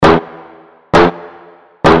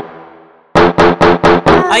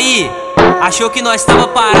Aí, achou que nós tava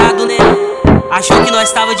parado, né? Achou que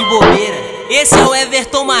nós tava de bobeira. Esse é o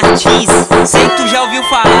Everton Martins. Sei que tu já ouviu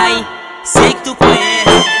falar, hein? Sei que tu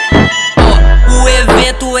conhece. Ó, o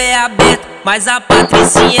evento é aberto, mas a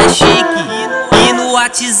Patricinha é chique. E no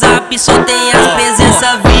WhatsApp só tem as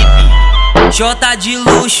presença VIP. J de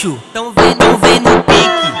luxo, então vem no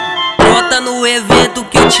pique. Brota no evento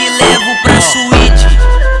que eu te levo pra suíte.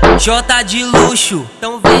 J de luxo,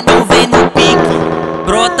 então vem no pique.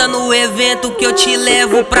 Brota no evento que eu te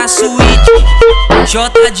levo pra suíte.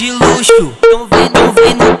 J de luxo, então vem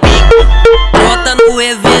no pique. Brota no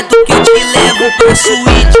evento que eu te levo pra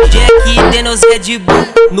suíte. Jack Daniels Red Bull,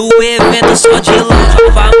 no evento só de lá.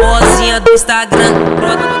 Famosinha do Instagram,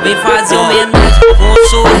 brota, vem fazer homenagem. Com um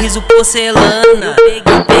sorriso porcelana,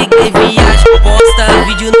 peguei viagem. Posta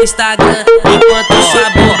vídeo no Instagram, enquanto sua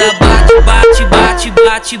bunda bate.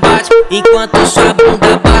 Enquanto sua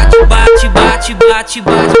bunda bate.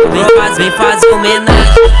 Vem fazer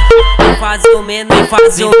homenagem. Vem fazer homenagem.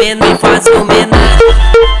 Vem fazer homenagem.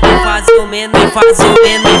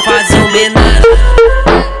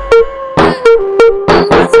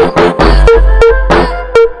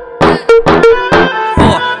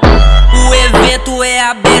 Ó, o evento é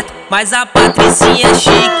aberto, mas a Patricinha é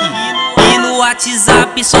chique. E no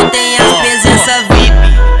WhatsApp só tem as presença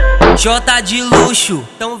VIP. J de luxo,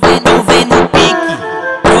 então vem no pique.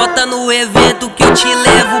 Brota no evento que eu te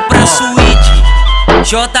levo pra suíte.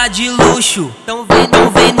 J de luxo, então vem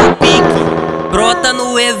no pique. Brota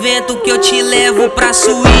no evento que eu te levo pra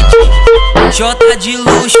suíte. J de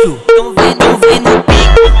luxo, então vem no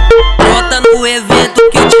pique. Brota no evento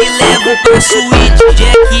que eu te levo pra suíte.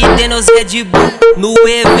 Jack Daniels Red Bull, no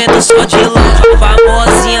evento só de lá.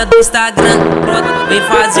 Famosinha do Instagram, brota, vem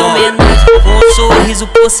fazer homenagem. Com um sorriso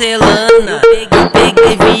porcelana,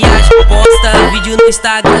 peguei viagem. Posta vídeo no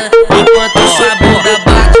Instagram, enquanto sua bunda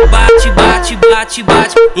bate.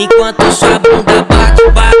 Enquanto sua bunda bate.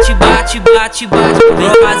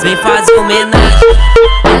 Vem fazer homenagem.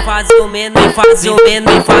 Vem fazer homenagem.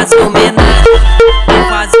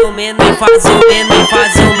 Vem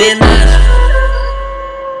fazer homenagem.